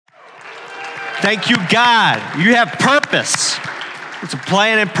Thank you, God. You have purpose. It's a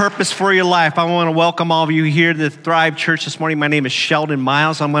plan and purpose for your life. I want to welcome all of you here to the Thrive Church this morning. My name is Sheldon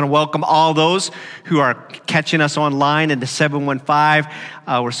Miles. I'm going to welcome all those who are catching us online in the 715.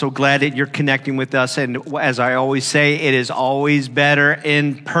 We're so glad that you're connecting with us. And as I always say, it is always better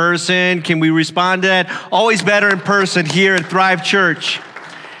in person. Can we respond to that? Always better in person here at Thrive Church.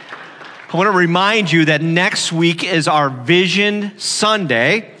 I want to remind you that next week is our Vision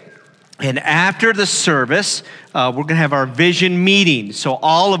Sunday. And after the service, we're going to have our vision meeting. So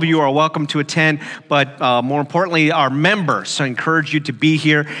all of you are welcome to attend, but more importantly, our members. So I encourage you to be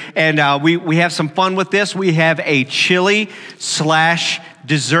here. And we have some fun with this. We have a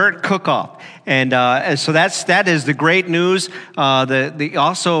chili/dessert cook-off. And so that is the great news.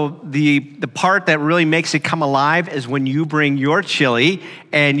 The part that really makes it come alive is when you bring your chili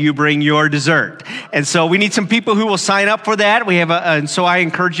and you bring your dessert. And so we need some people who will sign up for that. We have and so I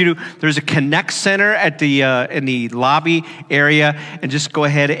encourage you to. There's a Connect Center at the in the lobby area, and just go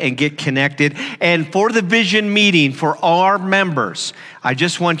ahead and get connected. And for the vision meeting for our members, I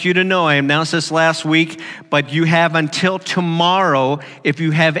just want you to know, I announced this last week, but you have until tomorrow if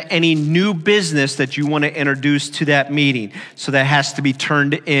you have any new business that you want to introduce to that meeting. So that has to be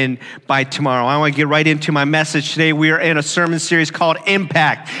turned in by tomorrow. I want to get right into my message today. We are in a sermon series called Impact.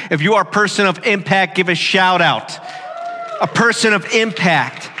 If you are a person of impact, give a shout out. A person of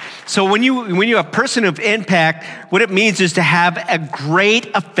impact. So when you are a person of impact, what it means is to have a great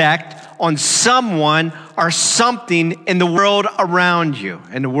effect on someone or something in the world around you,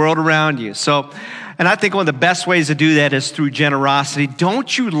 So, and I think one of the best ways to do that is through generosity.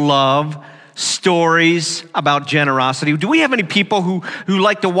 Don't you love stories about generosity? Do we have any people who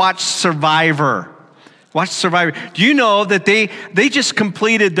like to watch Survivor? Do you know that they just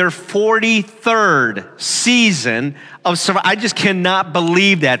completed their 43rd season of Survivor? I just cannot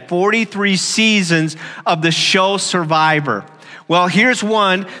believe that. 43 seasons of the show Survivor. Well, here's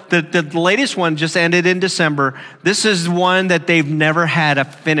one. The latest one just ended in December. This is one that they've never had a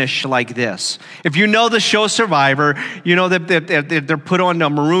finish like this. If you know the show Survivor, you know that they're put on a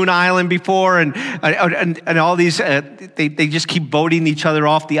maroon island before, and all these, they just keep voting each other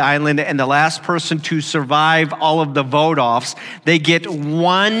off the island, and the last person to survive all of the vote-offs, they get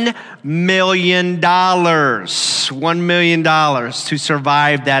 $1 million. $1 million to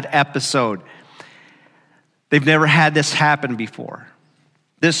survive that episode. They've never had this happen before.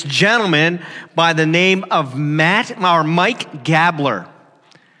 This gentleman by the name of Mike Gabler,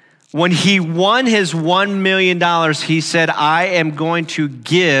 when he won his $1 million, he said, I am going to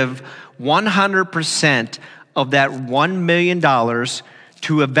give 100% of that $1 million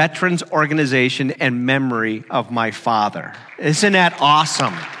to a veterans organization in memory of my father. Isn't that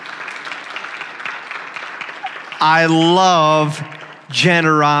awesome? I love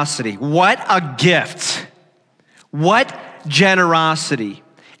generosity. What a gift. What generosity.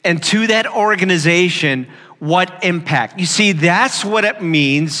 And to that organization, what impact. You see, that's what it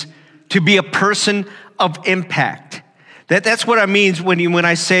means to be a person of impact. That's what it means when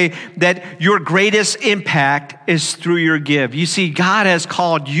I say that your greatest impact is through your give. You see, God has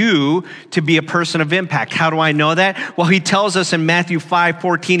called you to be a person of impact. How do I know that? Well, he tells us in Matthew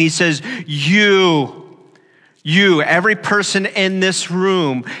 5:14, he says, You, every person in this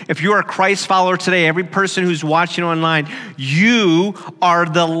room, if you're a Christ follower today, every person who's watching online, you are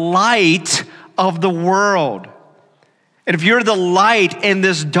the light of the world. And if you're the light in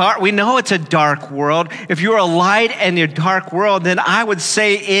this dark, we know it's a dark world. If you're a light in your dark world, then I would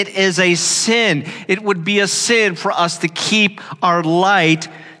say it is a sin. It would be a sin for us to keep our light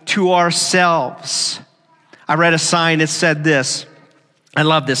to ourselves. I read a sign that said this. I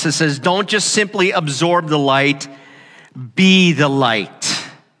love this. It says, don't just simply absorb the light, be the light.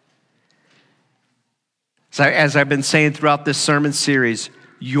 So as I've been saying throughout this sermon series,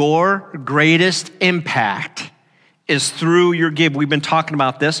 your greatest impact is through your give. We've been talking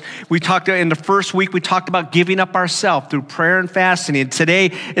about this. In the first week, we talked about giving up ourselves through prayer and fasting. And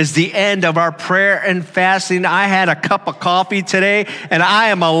today is the end of our prayer and fasting. I had a cup of coffee today, and I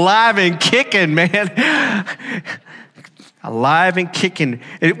am alive and kicking, man. Alive and kicking.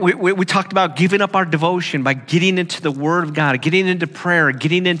 We talked about giving up our devotion by getting into the Word of God, getting into prayer,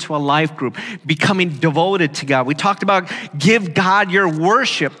 getting into a life group, becoming devoted to God. We talked about give God your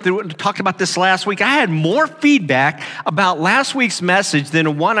worship. We talked about this last week. I had more feedback about last week's message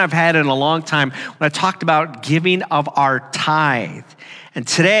than one I've had in a long time when I talked about giving of our tithe. And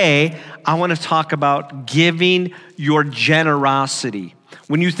today, I want to talk about giving your generosity.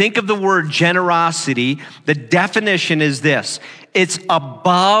 When you think of the word generosity, the definition is this. It's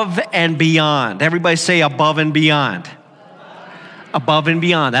above and beyond. Everybody say above and beyond. Above and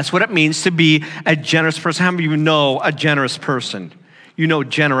beyond. That's what it means to be a generous person. How many of you know a generous person? You know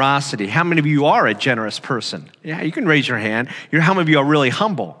generosity. How many of you are a generous person? Yeah, you can raise your hand. How many of you are really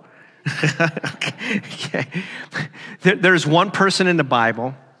humble? Okay. There's one person in the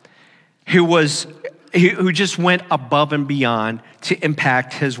Bible who just went above and beyond to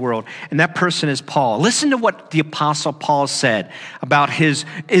impact his world. And that person is Paul. Listen to what the Apostle Paul said about his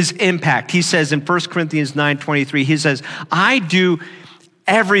impact. He says in 1 Corinthians 9:23, he says, I do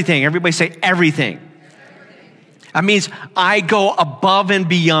everything. Everybody say everything. That means I go above and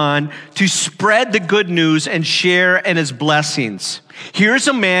beyond to spread the good news and share in his blessings. Here's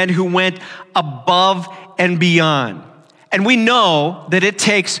a man who went above and beyond. And we know that it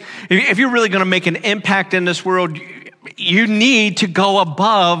takes, if you're really going to make an impact in this world, you need to go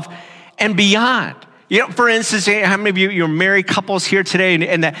above and beyond. You know, for instance, how many of you're married couples here today,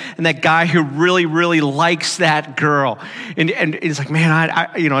 and that guy who really, really likes that girl, and he's like, man,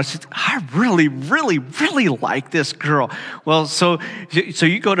 I really, really, really like this girl. Well, so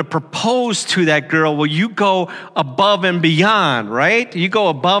you go to propose to that girl. Well, you go above and beyond, right? You go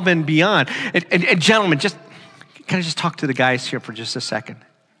above and beyond. And gentlemen, can I just talk to the guys here for just a second?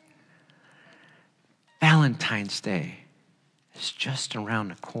 Valentine's Day is just around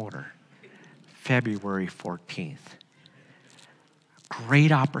the corner. February 14th.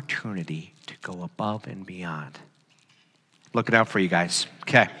 Great opportunity to go above and beyond. Looking out for you guys.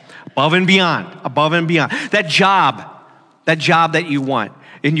 Okay. Above and beyond. Above and beyond. That job that you want.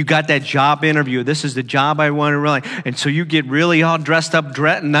 And you got that job interview. This is the job I want to really. And so you get really all dressed up,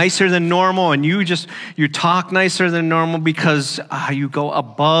 nicer than normal, and you talk nicer than normal because you go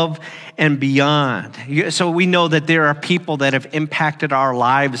above and beyond. So we know that there are people that have impacted our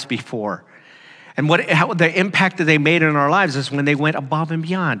lives before. And how the impact that they made in our lives is when they went above and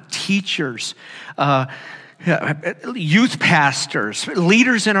beyond. Teachers, youth pastors,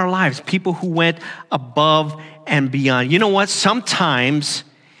 leaders in our lives, people who went above and beyond. You know what? Sometimes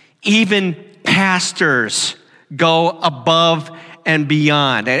even pastors go above and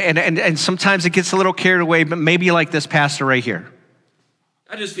beyond. And sometimes it gets a little carried away, but maybe like this pastor right here.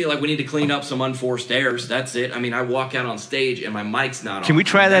 I just feel like we need to clean up some unforced errors. That's it. I mean, I walk out on stage and my mic's not on. Can we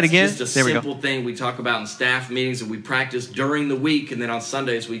try that again? It's just a simple thing we talk about in staff meetings and we practice during the week, and then on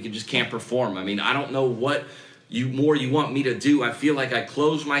Sundays we just can't perform. I mean, I don't know what you want me to do. I feel like I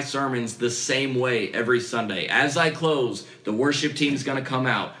close my sermons the same way every Sunday. As I close, the worship team's going to come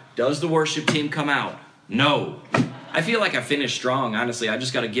out. Does the worship team come out? No. I feel like I finished strong, honestly. I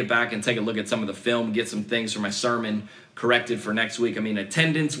just got to get back and take a look at some of the film, get some things for my sermon corrected for next week. I mean,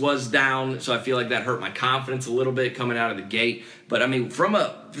 attendance was down, so I feel like that hurt my confidence a little bit coming out of the gate. But, I mean, from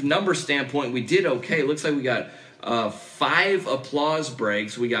a number standpoint, we did okay. It looks like we got 5 applause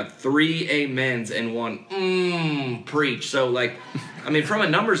breaks. We got 3 amens and 1 preach. So, like, I mean, from a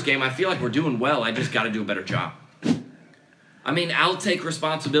numbers game, I feel like we're doing well. I just got to do a better job. I mean, I'll take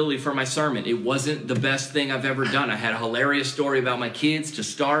responsibility for my sermon. It wasn't the best thing I've ever done. I had a hilarious story about my kids to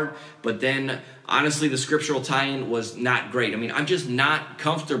start, but then, honestly, the scriptural tie-in was not great. I mean, I'm just not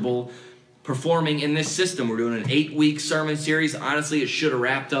comfortable performing in this system. We're doing an 8-week sermon series. Honestly, it should have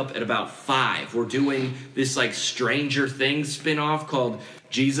wrapped up at about 5. We're doing this, like, Stranger Things spinoff called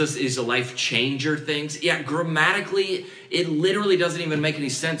Jesus is a Life Changer Things. Yeah, grammatically, it literally doesn't even make any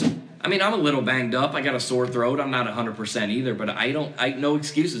sense. I mean, I'm a little banged up. I got a sore throat. I'm not 100% either, but no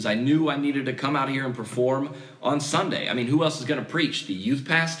excuses. I knew I needed to come out here and perform on Sunday. I mean, who else is going to preach? The youth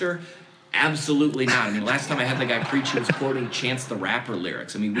pastor? Absolutely not. I mean, last time I had the guy preach, he was quoting Chance the Rapper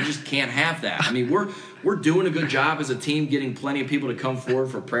lyrics. I mean, we just can't have that. I mean, we're doing a good job as a team, getting plenty of people to come forward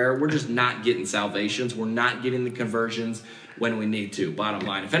for prayer. We're just not getting salvations. We're not getting the conversions when we need to, bottom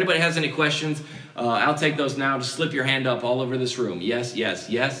line. If anybody has any questions, I'll take those now. Just slip your hand up all over this room. Yes, yes,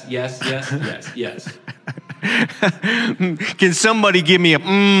 yes, yes, yes, yes, yes. Can somebody give me a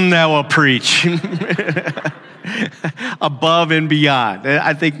that will preach? Above and beyond.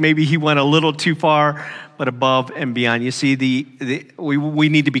 I think maybe he went a little too far, but above and beyond. You see, we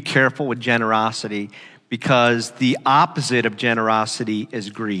need to be careful with generosity because the opposite of generosity is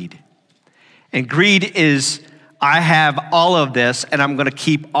greed. And greed is, I have all of this, and I'm going to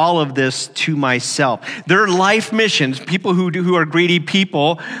keep all of this to myself. Their life missions, people who are greedy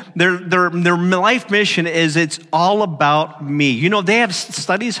people, their life mission is it's all about me. You know,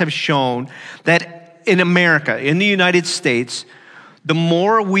 studies have shown that in America, in the United States, the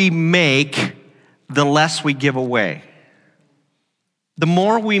more we make, the less we give away. The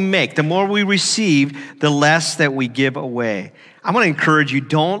more we make, the more we receive, the less that we give away. I want to encourage you,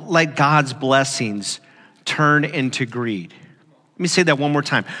 don't let God's blessings turn into greed. Let me say that one more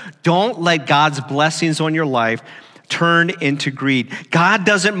time. Don't let God's blessings on your life turned into greed. God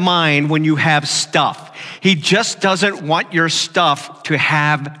doesn't mind when you have stuff. He just doesn't want your stuff to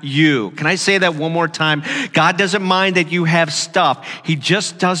have you. Can I say that one more time? God doesn't mind that you have stuff. He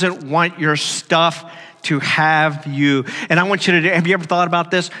just doesn't want your stuff to have you. And I want you to, have you ever thought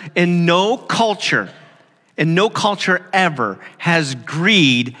about this? In no culture ever has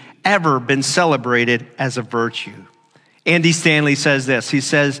greed ever been celebrated as a virtue. Andy Stanley says this. He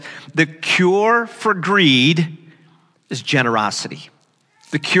says, the cure for greed is generosity.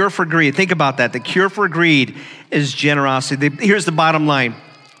 The cure for greed, think about that. The cure for greed is generosity. Here's the bottom line.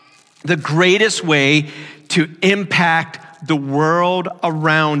 The greatest way to impact the world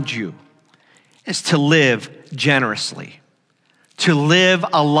around you is to live generously, to live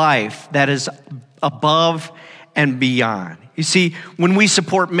a life that is above and beyond. You see, when we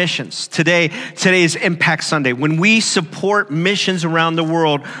support missions, today is Impact Sunday. When we support missions around the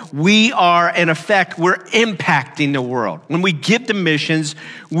world, we are, in effect, we're impacting the world. When we give to missions,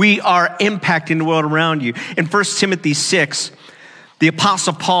 we are impacting the world around you. In 1 Timothy 6, the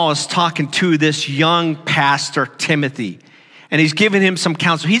Apostle Paul is talking to this young pastor, Timothy. And he's giving him some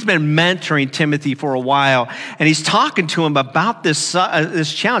counsel. He's been mentoring Timothy for a while, and he's talking to him about this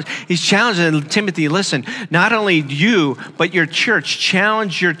challenge. He's challenging Timothy, listen, not only you, but your church,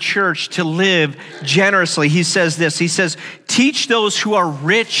 challenge your church to live generously. He says this, he says, teach those who are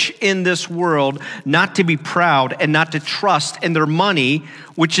rich in this world not to be proud and not to trust in their money,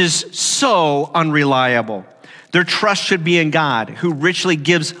 which is so unreliable. Their trust should be in God, who richly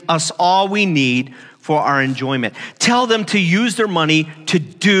gives us all we need for our enjoyment. Tell them to use their money to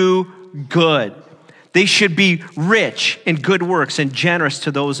do good. They should be rich in good works and generous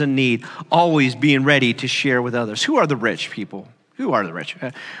to those in need, always being ready to share with others. Who are the rich people? Who are the rich?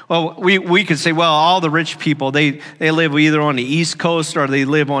 Well, we could say, well, all the rich people, they live either on the East Coast or they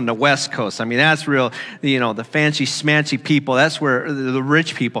live on the West Coast. I mean, that's real, the fancy, smancy people. That's where the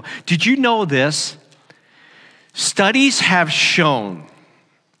rich people. Did you know this? Studies have shown,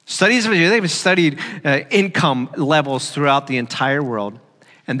 they've studied income levels throughout the entire world,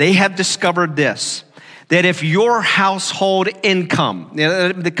 and they have discovered this, that if your household income,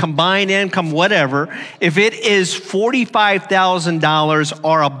 the combined income, whatever, if it is $45,000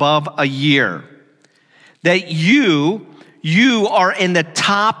 or above a year, that you are in the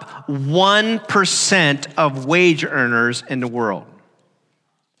top 1% of wage earners in the world.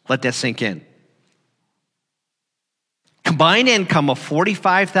 Let that sink in. Combined income of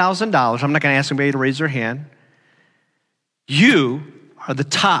 $45,000. I'm not going to ask anybody to raise their hand. You are the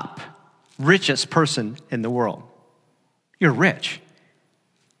top richest person in the world. You're rich.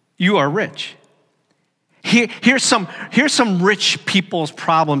 You are rich. Here's some rich people's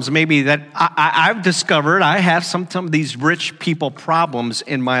problems maybe that I've discovered. I have some of these rich people problems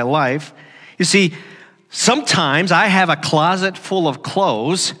in my life. You see, sometimes I have a closet full of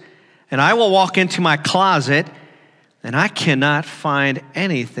clothes, and I will walk into my closet and I cannot find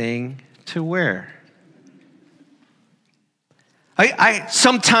anything to wear.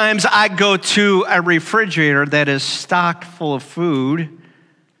 Sometimes I go to a refrigerator that is stocked full of food,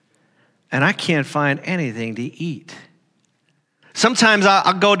 and I can't find anything to eat. Sometimes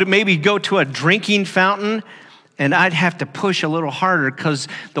I'll go to a drinking fountain, and I'd have to push a little harder because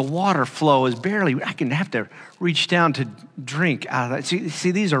the water flow is barely, I can have to reach down to drink out of that.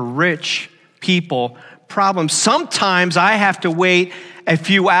 See, these are rich people problems. Sometimes I have to wait a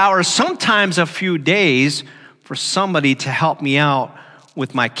few hours, sometimes a few days for somebody to help me out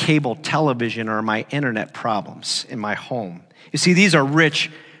with my cable television or my internet problems in my home. You see, these are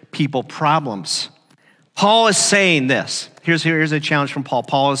rich people problems. Paul is saying this. Here's a challenge from Paul.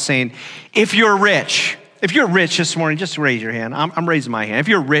 Paul is saying, if you're rich this morning, just raise your hand. I'm raising my hand. If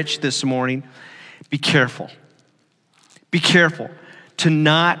you're rich this morning, be careful. Be careful to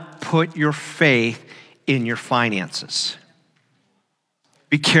not put your faith in your finances.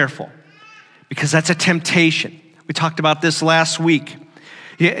 Be careful, because that's a temptation. We talked about this last week.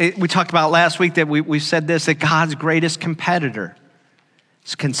 We talked about last week that we said this, that God's greatest competitor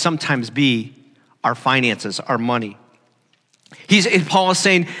can sometimes be our finances, our money. Paul is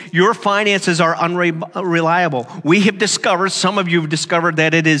saying, your finances are unreliable. We have discovered, some of you have discovered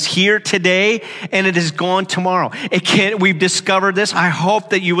that it is here today and it is gone tomorrow. We've discovered this. I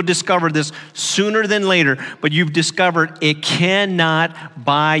hope that you will discover this sooner than later, but you've discovered it cannot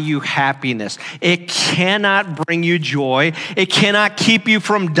buy you happiness. It cannot bring you joy. It cannot keep you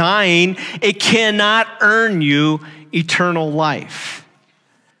from dying. It cannot earn you eternal life.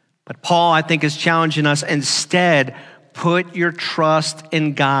 But Paul, I think, is challenging us instead. Put your trust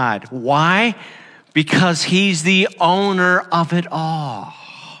in God. Why? Because he's the owner of it all.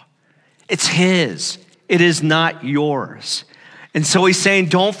 It's his. It is not yours. And so he's saying,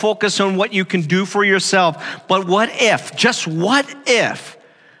 don't focus on what you can do for yourself, but what if, just what if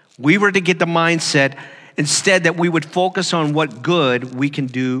we were to get the mindset instead that we would focus on what good we can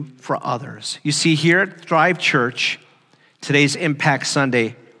do for others. You see, here at Thrive Church, today's Impact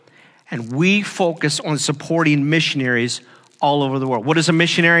Sunday, and we focus on supporting missionaries all over the world. What is a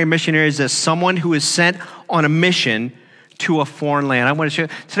missionary? A missionary is someone who is sent on a mission to a foreign land. I want to show you,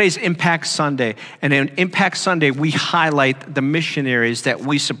 today's Impact Sunday. And in Impact Sunday, we highlight the missionaries that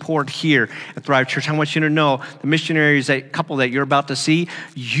we support here at Thrive Church. I want you to know the missionaries, that couple that you're about to see,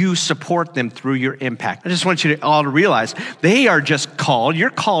 you support them through your impact. I just want you to all to realize they are just called.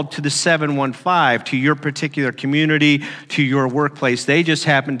 You're called to the 715, to your particular community, to your workplace. They just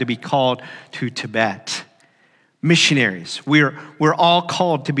happen to be called to Tibet. Missionaries. We're all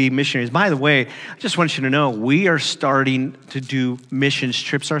called to be missionaries. By the way, I just want you to know we are starting to do missions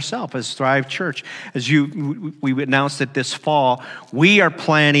trips ourselves as Thrive Church. As we announced it this fall, we are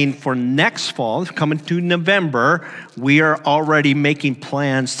planning for next fall, coming to November, we are already making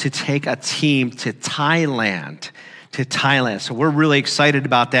plans to take a team to Thailand. So we're really excited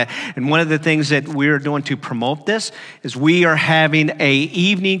about that. And one of the things that we're doing to promote this is we are having an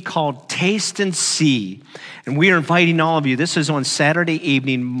evening called Taste and See. And we are inviting all of you. This is on Saturday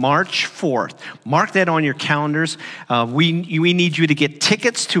evening, March 4th. Mark that on your calendars. We need you to get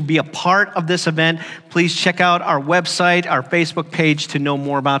tickets to be a part of this event. Please check out our website, our Facebook page to know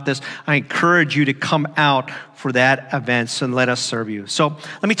more about this. I encourage you to come out for that event and let us serve you. So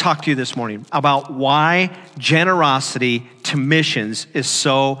let me talk to you this morning about why generosity to missions is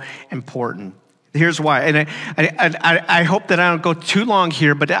so important. Here's why, and I hope that I don't go too long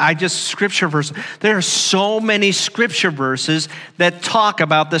here, but scripture verses. There are so many scripture verses that talk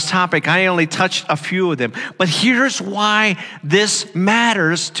about this topic. I only touched a few of them, but here's why this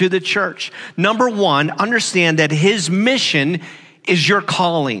matters to the church. Number one, understand that his mission is your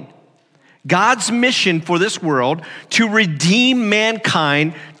calling. God's mission for this world to redeem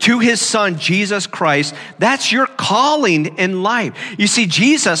mankind to his son, Jesus Christ, that's your calling in life. You see,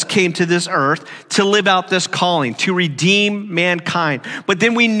 Jesus came to this earth to live out this calling, to redeem mankind. But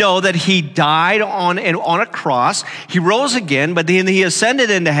then we know that he died on a cross. He rose again, but then he ascended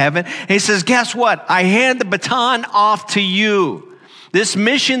into heaven. And he says, guess what? I hand the baton off to you. This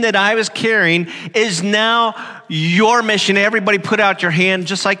mission that I was carrying is now your mission. Everybody put out your hand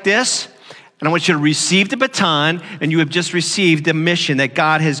just like this. And I want you to receive the baton, and you have just received the mission that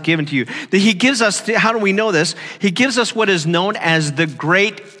God has given to you. That he gives us, how do we know this? He gives us what is known as the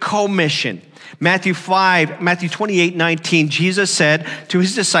Great Commission. Matthew 28:19, Jesus said to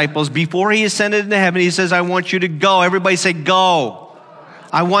his disciples, before he ascended into heaven, he says, I want you to go. Everybody say, go.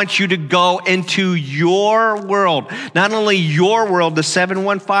 I want you to go into your world. Not only your world, the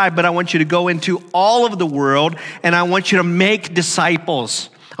 715, but I want you to go into all of the world, and I want you to make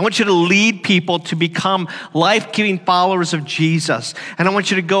disciples. I want you to lead people to become life-giving followers of Jesus. And I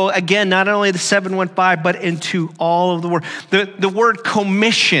want you to go, again, not only the 715, but into all of the world. The word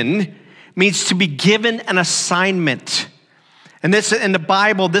commission means to be given an assignment. And this, in the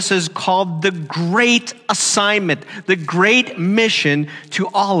Bible, this is called the great assignment, the great mission to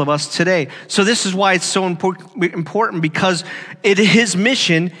all of us today. So this is why it's so important, because his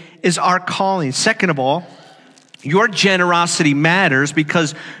mission is our calling. Second of all, your generosity matters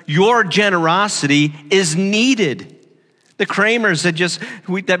because your generosity is needed. The Kramers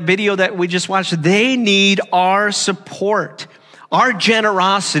that video that we just watched, they need our support. Our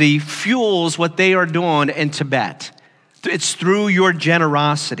generosity fuels what they are doing in Tibet. It's through your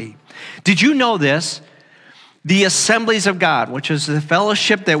generosity. Did you know this? The Assemblies of God, which is the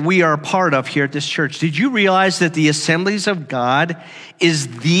fellowship that we are a part of here at this church. Did you realize that the Assemblies of God is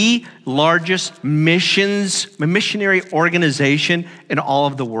the largest missionary organization in all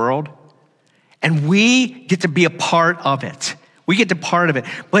of the world? And we get to be a part of it. We get to part of it,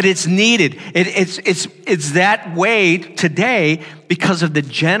 but it's needed. It's that way today because of the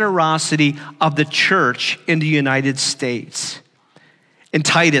generosity of the church in the United States. In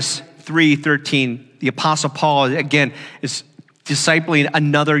Titus 3:13, the Apostle Paul, again, is discipling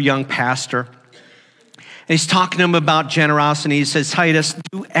another young pastor. And he's talking to him about generosity. He says, Titus,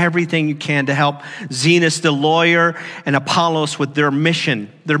 do everything you can to help Zenas the lawyer and Apollos with their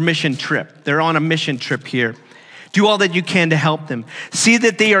mission trip. They're on a mission trip here. Do all that you can to help them. See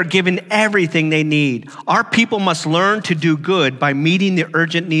that they are given everything they need. Our people must learn to do good by meeting the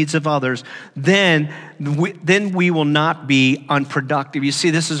urgent needs of others. Then then we will not be unproductive. You see,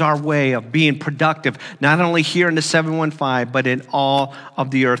 this is our way of being productive, not only here in the 715, but in all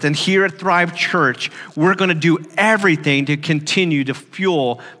of the earth. And here at Thrive Church, we're going to do everything to continue to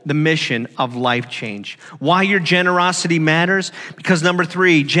fuel the mission of life change. Why your generosity matters? Because number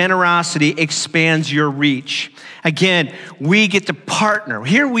 3, generosity expands your reach. Again, we get to partner.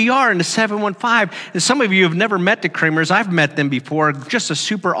 Here we are in the 715, and some of you have never met the Kramers. I've met them before, just a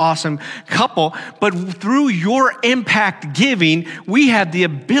super awesome couple. But through your impact giving, we have the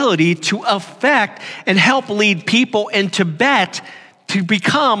ability to affect and help lead people in Tibet to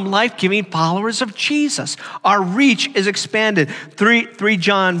become life-giving followers of Jesus. Our reach is expanded. 3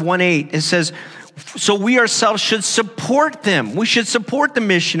 John 1:8, it says, so we ourselves should support them. We should support the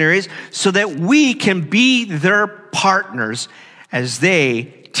missionaries so that we can be their partners as they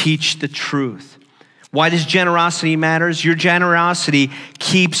teach the truth. Why does generosity matter? Your generosity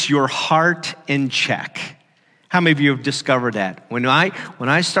keeps your heart in check. How many of you have discovered that? When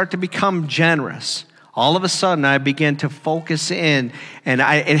I start to become generous, all of a sudden I begin to focus in, and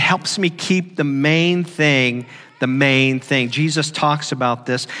it helps me keep the main thing. Jesus talks about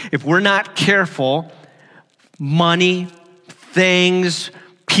this. If we're not careful, money, things,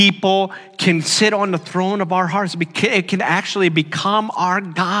 people can sit on the throne of our hearts. It can actually become our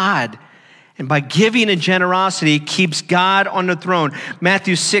God. And by giving and generosity, it keeps God on the throne.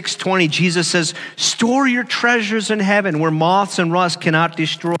 Matthew 6:20, Jesus says, store your treasures in heaven where moths and rust cannot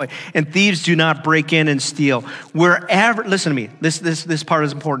destroy and thieves do not break in and steal. Wherever, listen to me, this part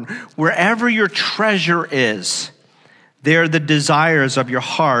is important. Wherever your treasure is, there the desires of your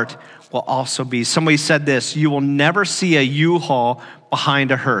heart will also be. Somebody said this, you will never see a U-Haul behind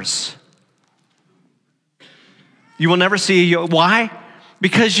a hearse. You will never see why?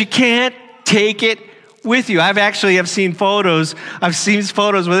 Because you can't take it with you. I've seen photos. I've seen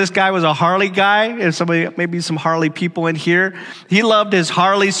photos where this guy was a Harley guy, and maybe some Harley people in here. He loved his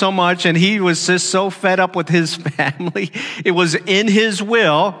Harley so much, and he was just so fed up with his family. It was in his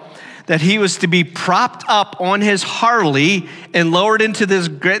will that he was to be propped up on his Harley and lowered into this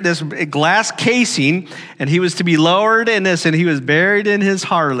glass casing, and he was to be lowered in this, and he was buried in his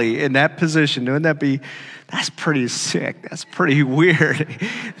Harley in that position. Wouldn't that be? That's pretty sick. That's pretty weird.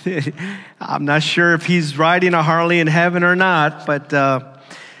 I'm not sure if he's riding a Harley in heaven or not, but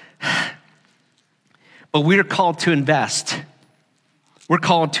we're called to invest. We're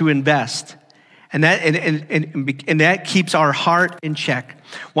called to invest. And that keeps our heart in check.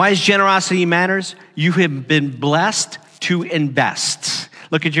 Why is generosity matters? You have been blessed to invest.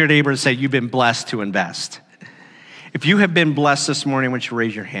 Look at your neighbor and say, you've been blessed to invest. If you have been blessed this morning, I want you to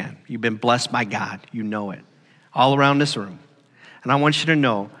raise your hand. You've been blessed by God. You know it. All around this room. And I want you to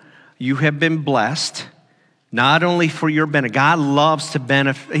know, you have been blessed not only for your benefit. God loves to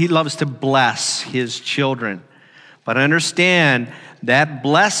benefit. He loves to bless his children. But understand that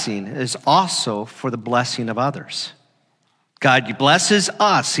blessing is also for the blessing of others. God blesses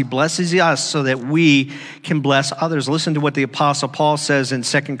us. He blesses us so that we can bless others. Listen to what the Apostle Paul says in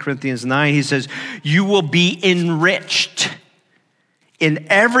 2 Corinthians 9. He says, you will be enriched in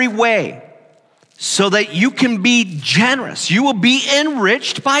every way so that you can be generous. You will be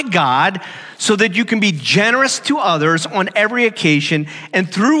enriched by God so that you can be generous to others on every occasion.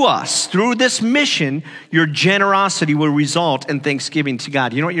 And through us, through this mission, your generosity will result in thanksgiving to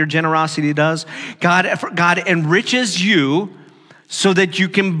God. You know what your generosity does? God enriches you so that you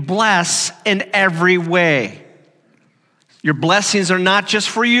can bless in every way. Your blessings are not just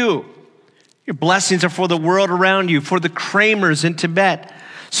for you. Your blessings are for the world around you, for the Kramers in Tibet,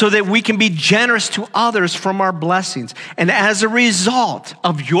 so that we can be generous to others from our blessings. And as a result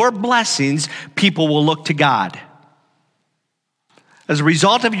of your blessings, people will look to God. As a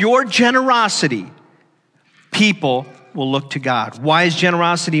result of your generosity, people will look to God. Why is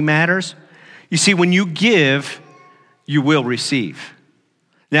generosity matters? You see, when you give, you will receive.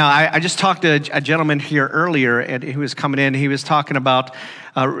 Now, I just talked to a gentleman here earlier, and he was coming in. He was talking about,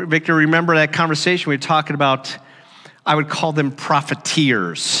 Victor, remember that conversation? We were talking about, I would call them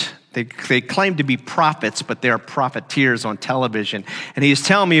profiteers. They claim to be prophets, but they're profiteers on television. And he was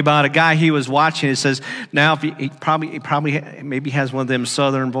telling me about a guy he was watching. He says, now, if he probably maybe has one of them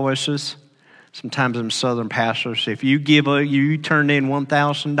southern voices. Sometimes them southern pastors, if you turn in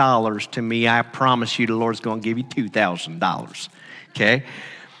 $1,000 to me, I promise you the Lord's going to give you $2,000. Okay?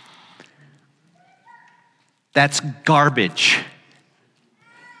 That's garbage.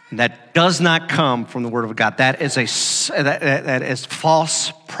 And that does not come from the Word of God. That is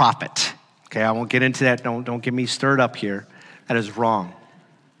false prophet. Okay, I won't get into that. Don't get me stirred up here. That is wrong.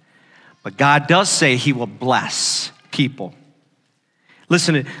 But God does say He will bless people.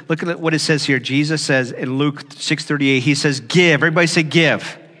 Listen, look at what it says here. Jesus says in Luke 6:38, he says, give. Everybody say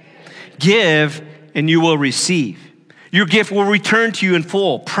give. Give and you will receive. Your gift will return to you in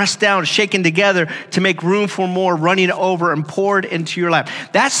full, pressed down, shaken together to make room for more, running over and poured into your lap.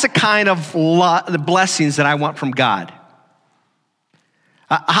 That's the kind of the blessings that I want from God.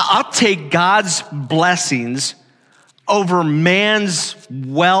 I'll take God's blessings over man's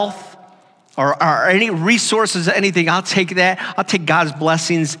wealth or any resources, anything. I'll take that. I'll take God's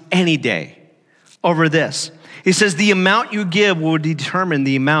blessings any day over this. He says the amount you give will determine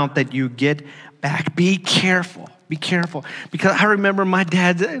the amount that you get back. Be careful. Be careful, because I remember my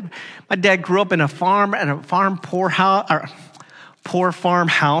dad grew up in a poor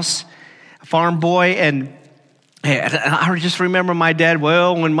farmhouse, a farm boy, and I just remember my dad,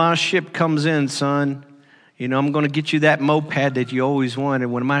 well, when my ship comes in, son, I'm going to get you that moped that you always wanted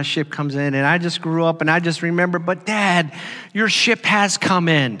when my ship comes in. And I just grew up and I just remember, but Dad, your ship has come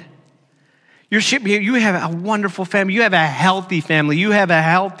in. Your ship, you have a wonderful family. You have a healthy family. You have a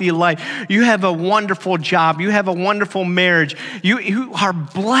healthy life. You have a wonderful job. You have a wonderful marriage. You are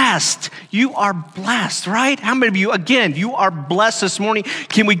blessed. You are blessed, right? How many of you, again, you are blessed this morning?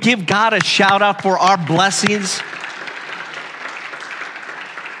 Can we give God a shout out for our blessings?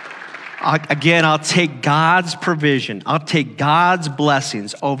 Again, I'll take God's provision. I'll take God's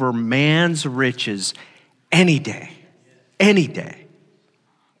blessings over man's riches any day. Any day.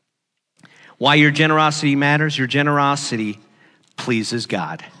 Why your generosity matters? Your generosity pleases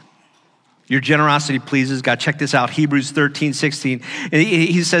God. Your generosity pleases God. Check this out, Hebrews 13:16.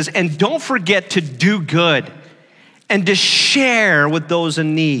 He says, and don't forget to do good and to share with those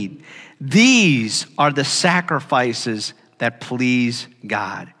in need. These are the sacrifices that please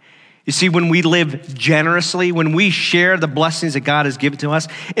God. You see, when we live generously, when we share the blessings that God has given to us,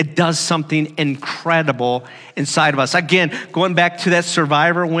 it does something incredible inside of us. Again, going back to that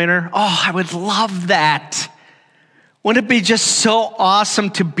Survivor winner, I would love that. Wouldn't it be just so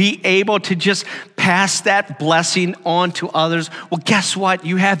awesome to be able to just pass that blessing on to others? Well, guess what?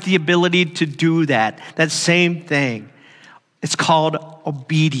 You have the ability to do that same thing. It's called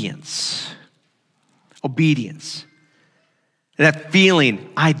obedience. Obedience. That feeling,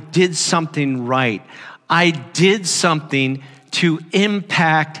 I did something right. I did something to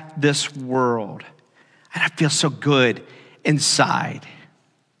impact this world. And I feel so good inside.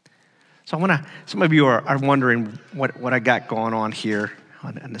 So some of you are wondering what I got going on here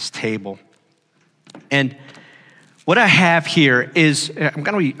on this table. And what I have here is, I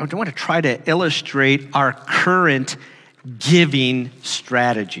want to try to illustrate our current giving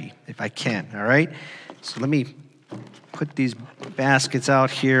strategy, if I can, all right? So let me put these baskets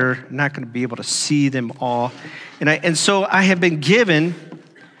out here. I'm not going to be able to see them all. And so I have been given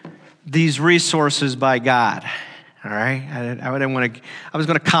these resources by God. All right? I was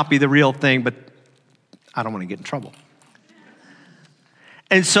going to copy the real thing, but I don't want to get in trouble.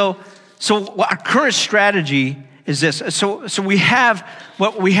 And so our current strategy is this. So we have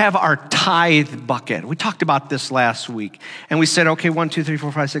our tithe bucket. We talked about this last week. And we said, okay, 1, 2, 3,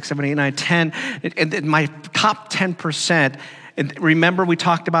 4, 5, 6, 7, 8, 9, 10. And my top 10%, and remember we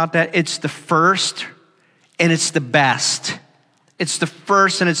talked about that? It's the first and it's the best. It's the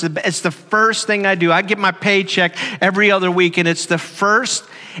first and it's the first thing I do. I get my paycheck every other week and it's the first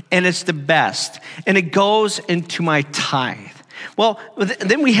and it's the best. And it goes into my tithe. Well,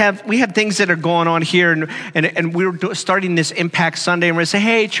 then we have things that are going on here, and we're starting this Impact Sunday, and we're going to say,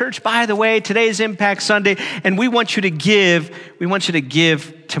 hey, church, by the way, today's Impact Sunday, and we want you to give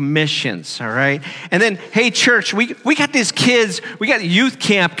to missions, all right? And then, hey, church, we got these kids, we got youth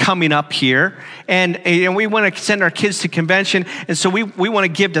camp coming up here, and we want to send our kids to convention, and so we want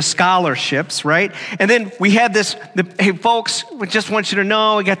to give to scholarships, right? And then we have hey, folks, we just want you to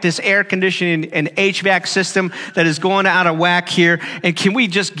know, we got this air conditioning and HVAC system that is going out of whack here, and can we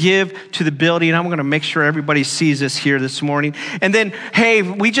just give to the building? I'm going to make sure everybody sees this here this morning. And then, hey,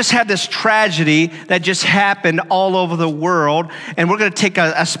 we just had this tragedy that just happened all over the world, and we're going to take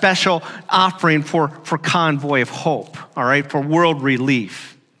a special offering for Convoy of Hope, all right, for world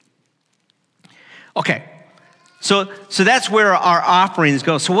relief. Okay, so that's where our offerings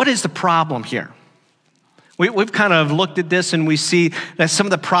go. So what is the problem here? We've kind of looked at this and we see that some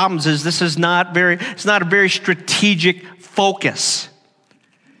of the problems is it's not a very strategic focus.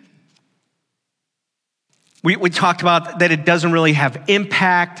 We talked about that it doesn't really have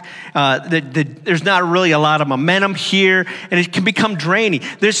impact, that there's not really a lot of momentum here, and it can become draining.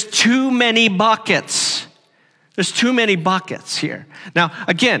 There's too many buckets. There's too many buckets here. Now,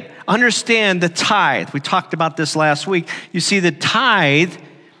 again, understand the tithe. We talked about this last week. You see, the tithe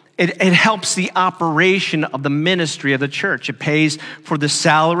It helps the operation of the ministry of the church. It pays for the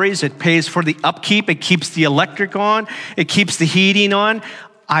salaries. It pays for the upkeep. It keeps the electric on. It keeps the heating on.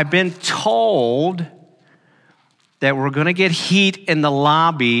 I've been told that we're going to get heat in the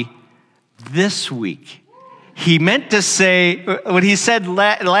lobby this week. He meant to say, when he said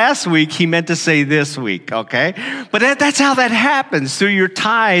last week, he meant to say this week, okay? But that's how that happens, through your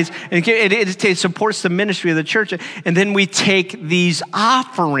tithes. And it supports the ministry of the church. And then we take these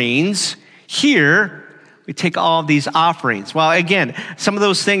offerings here. We take all of these offerings. Well, again, some of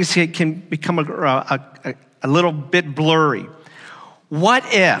those things can become a little bit blurry. What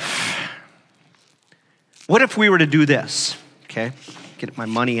if we were to do this? Okay, get my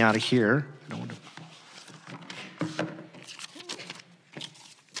money out of here. I don't want to.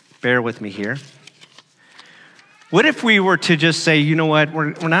 Bear with me here. What if we were to just say, you know what,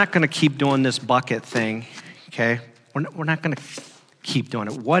 we're not going to keep doing this bucket thing, okay? We're not going to keep doing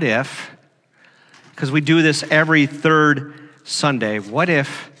it. What if, because we do this every third Sunday, what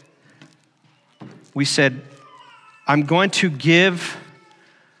if we said, I'm going to give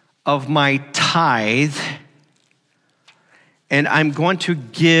of my tithe, and I'm going to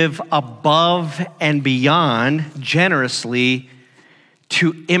give above and beyond generously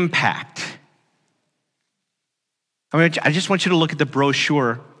to impact. I just want you to look at the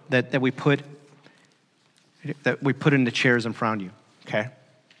brochure that we put in the chairs in front of you, okay?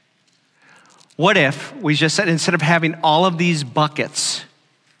 What if we just said, instead of having all of these buckets,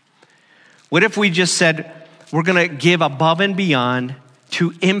 what if we just said, we're going to give above and beyond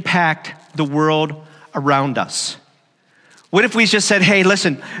to impact the world around us? What if we just said, hey,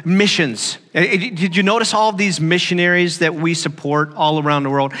 listen, missions. Did you notice all of these missionaries that we support all around the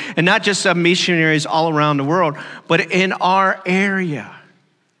world? And not just missionaries all around the world, but in our area.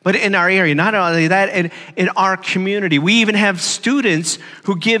 Not only that, in our community. We even have students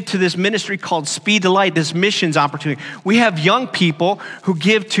who give to this ministry called Speed to Light, this missions opportunity. We have young people who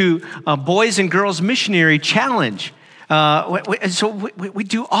give to Boys and Girls Missionary Challenge. So we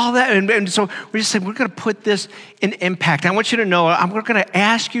do all that, and so we just said we're going to put this in impact. I want you to know, we're going to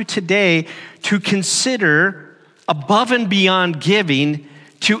ask you today to consider above and beyond giving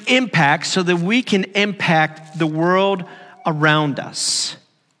to impact, so that we can impact the world around us.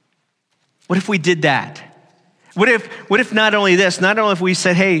 What if we did that? What if not only this, not only if we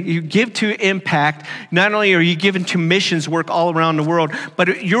said, hey, you give to impact, not only are you giving to missions work all around the world,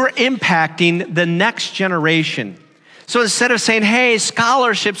 but you're impacting the next generation. So instead of saying, hey,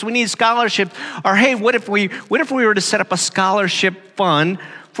 scholarships, we need scholarships, or hey, what if we were to set up a scholarship fund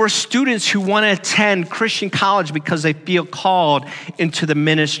for students who want to attend Christian college because they feel called into the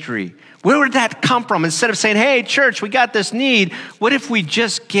ministry? Where would that come from? Instead of saying, hey, church, we got this need, what if we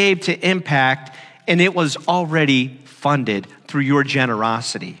just gave to impact and it was already funded through your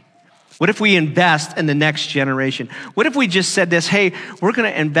generosity? What if we invest in the next generation? What if we just said this, hey, we're going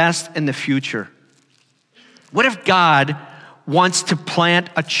to invest in the future? What if God wants to plant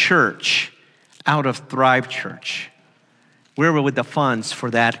a church out of Thrive Church? Where would the funds for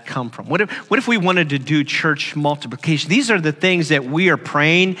that come from? What if we wanted to do church multiplication? These are the things that we are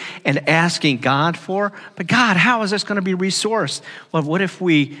praying and asking God for. But God, how is this going to be resourced? Well, what if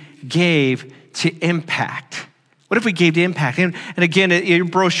we gave to impact? What if we gave to impact? And again, your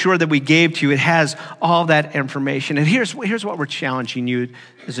brochure that we gave to you, it has all that information. And here's what we're challenging you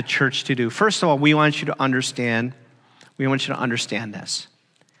as a church to do. First of all, we want you to understand this.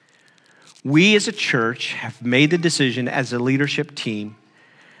 We as a church have made the decision as a leadership team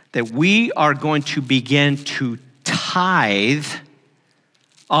that we are going to begin to tithe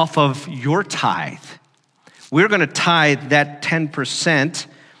off of your tithe. We're going to tithe that 10%,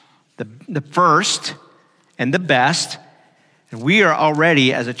 the first and the best, and we are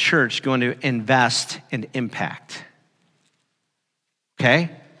already, as a church, going to invest in impact.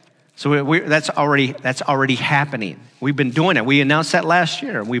 Okay? So that's already happening. We've been doing it. We announced that last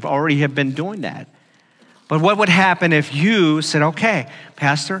year. We've already have been doing that. But what would happen if you said, okay,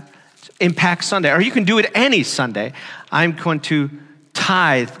 Pastor, Impact Sunday, or you can do it any Sunday, I'm going to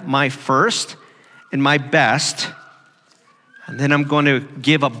tithe my first and my best, and then I'm going to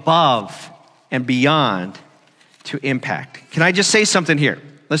give above and beyond to impact. Can I just say something here?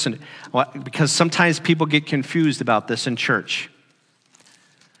 Listen, because sometimes people get confused about this in church.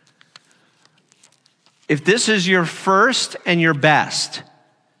 If this is your first and your best,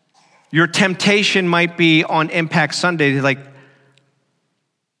 your temptation might be on Impact Sunday, like,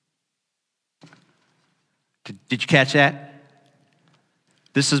 did you catch that?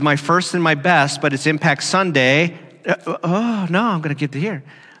 This is my first and my best, but it's Impact Sunday. Oh, no, I'm going to get to here.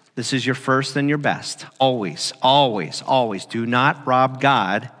 This is your first and your best. Always, always, always. Do not rob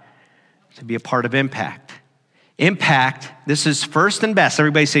God to be a part of Impact. Impact, this is first and best.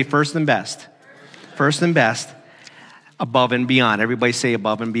 Everybody say first and best. First and best, above and beyond. Everybody say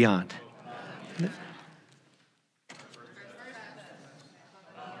above and beyond.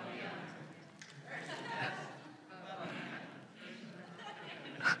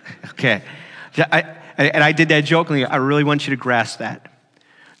 Okay. I did that jokingly. I really want you to grasp that.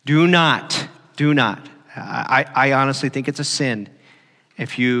 Do not. I honestly think it's a sin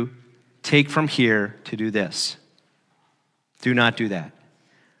if you take from here to do this. Do not do that.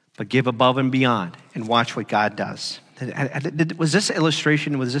 But give above and beyond and watch what God does. Was this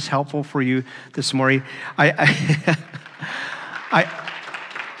illustration, was this helpful for you this morning? I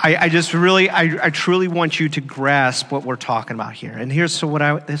truly want you to grasp what we're talking about here. And here's what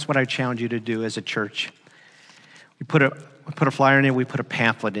I challenge you to do as a church. We put a flyer in here, we put a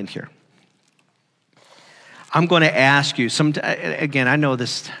pamphlet in here. I'm going to ask you, again, I know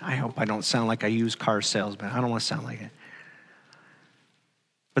this, I hope I don't sound like a used car salesman. I don't want to sound like it.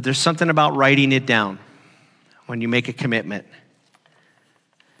 But there's something about writing it down when you make a commitment.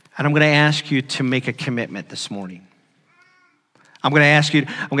 And I'm going to ask you to make a commitment this morning. I'm going to ask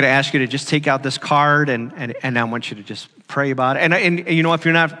you to just take out this card and I want you to just pray about it. And you know, if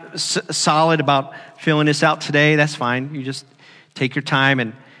you're not solid about filling this out today, that's fine. You just take your time,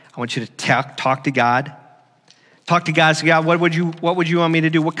 and I want you to talk to God. Talk to God. Say, God, what would you want me to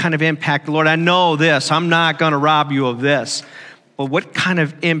do? What kind of impact? Lord, I know this. I'm not going to rob you of this. But what kind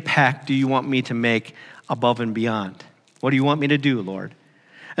of impact do you want me to make above and beyond? What do you want me to do, Lord?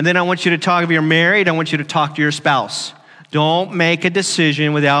 And then I want you to talk, if you're married, I want you to talk to your spouse. Don't make a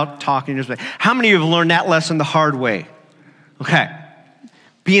decision without talking to your spouse. How many of you have learned that lesson the hard way? Okay.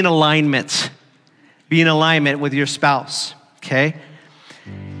 Be in alignment. Be in alignment with your spouse, okay?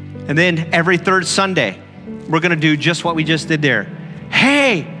 And then every third Sunday, we're going to do just what we just did there.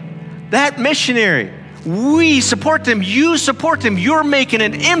 Hey, that missionary, we support them, you support them, you're making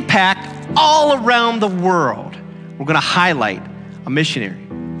an impact all around the world. We're going to highlight a missionary.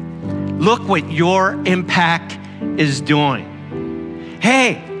 Look what your impact is doing.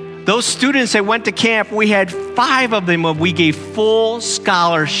 Hey, those students that went to camp, we had 5 of them we gave full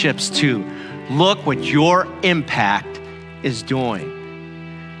scholarships to. Look what your impact is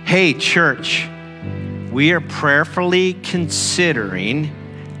doing. Hey, church, we are prayerfully considering,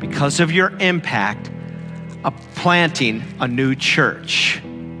 because of your impact, planting a new church.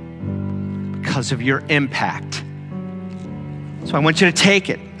 Because of your impact. So I want you to take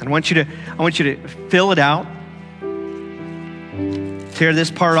it. I want you to fill it out. Tear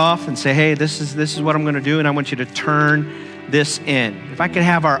this part off and say, hey, this is what I'm going to do, and I want you to turn this in. If I could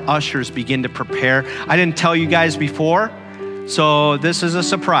have our ushers begin to prepare. I didn't tell you guys before, so this is a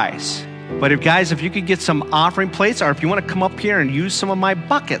surprise. But if you could get some offering plates, or if you want to come up here and use some of my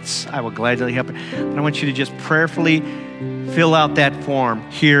buckets, I will gladly help. But I want you to just prayerfully fill out that form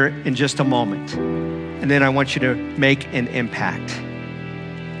here in just a moment. And then I want you to make an impact.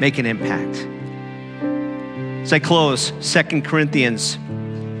 Make an impact. As I close, 2 Corinthians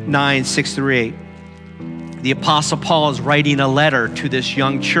 9, 6-8, the Apostle Paul is writing a letter to this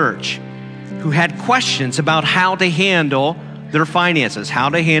young church who had questions about how to handle their finances, how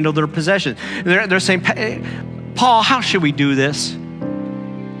to handle their possessions. They're saying, Paul, how should we do this?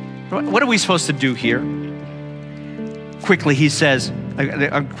 What are we supposed to do here? Quickly, he says,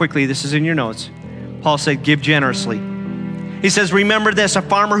 this is in your notes. Paul said, give generously. He says, remember this, a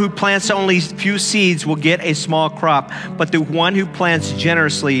farmer who plants only a few seeds will get a small crop, but the one who plants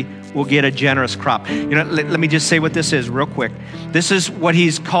generously will get a generous crop. You know, let me just say what this is real quick. This is what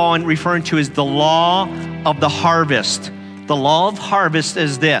he's referring to as the law of the harvest. The law of harvest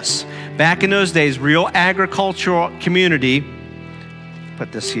is this. Back in those days, real agricultural community,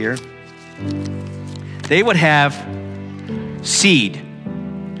 put this here, they would have seed.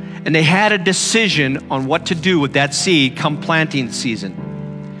 And they had a decision on what to do with that seed come planting season.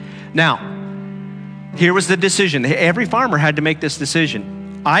 Now, here was the decision. Every farmer had to make this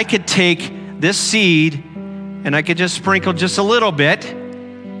decision. I could take this seed and I could just sprinkle just a little bit,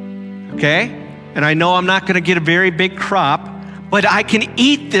 okay? And I know I'm not going to get a very big crop, but I can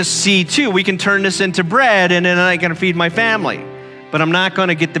eat this seed too. We can turn this into bread and then I can feed my family. But I'm not going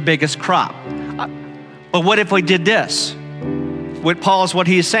to get the biggest crop. But what if we did this? What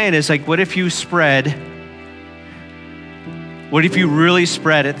he's saying is like, what if you really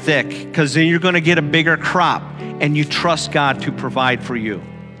spread it thick? Because then you're going to get a bigger crop and you trust God to provide for you.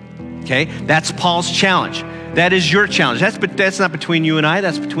 Okay? That's Paul's challenge. That is your challenge. That's not between you and I,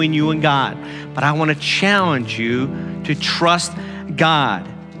 that's between you and God. But I want to challenge you to trust God.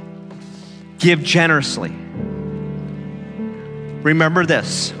 Give generously. Remember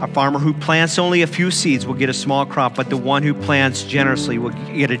this, a farmer who plants only a few seeds will get a small crop, but the one who plants generously will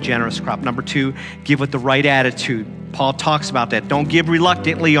get a generous crop. Number 2, give with the right attitude. Paul talks about that. Don't give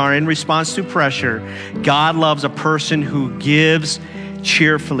reluctantly or in response to pressure. God loves a person who gives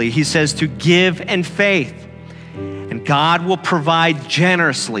cheerfully. He says to give in faith, and God will provide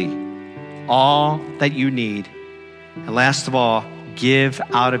generously all that you need. And last of all, give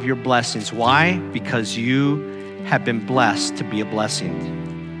out of your blessings. Why? Because you have been blessed to be a blessing.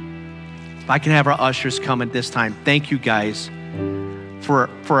 If I can have our ushers come at this time, thank you guys for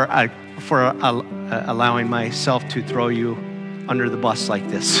allowing myself to throw you under the bus like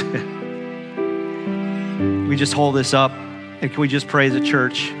this. We just hold this up, and can we just pray as a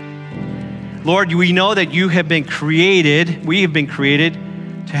church? Lord, we know that we have been created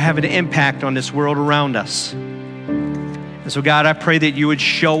to have an impact on this world around us. And so, God, I pray that you would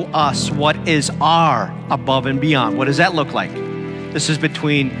show us what is our above and beyond. What does that look like? This is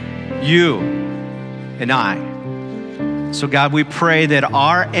between you and I. So, God, we pray that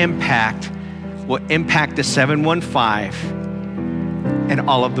our impact will impact the 715 and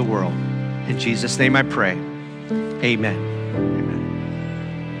all of the world. In Jesus' name I pray. Amen. Amen.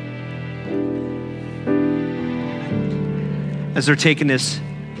 As they're taking this,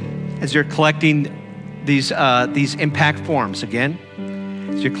 as you're collecting these impact forms again,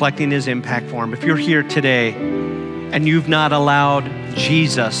 as you're collecting this impact form, if you're here today and you've not allowed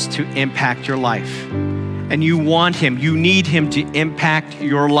Jesus to impact your life, and you want him, you need him to impact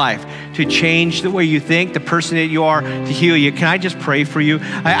your life, to change the way you think, the person that you are, to heal you, can I just pray for you?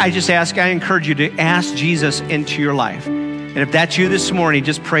 I encourage you to ask Jesus into your life. And if that's you this morning,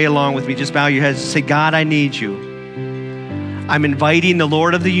 just pray along with me. Just bow your heads and say, God, I need you. I'm inviting the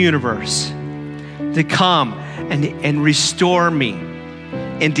Lord of the universe to come and restore me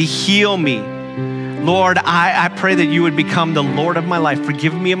and to heal me. Lord, I pray that you would become the Lord of my life.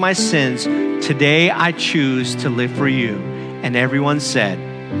 Forgive me of my sins. Today I choose to live for you. And everyone said,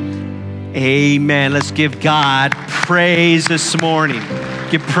 amen. Let's give God praise this morning.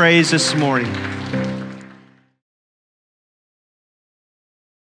 Give praise this morning.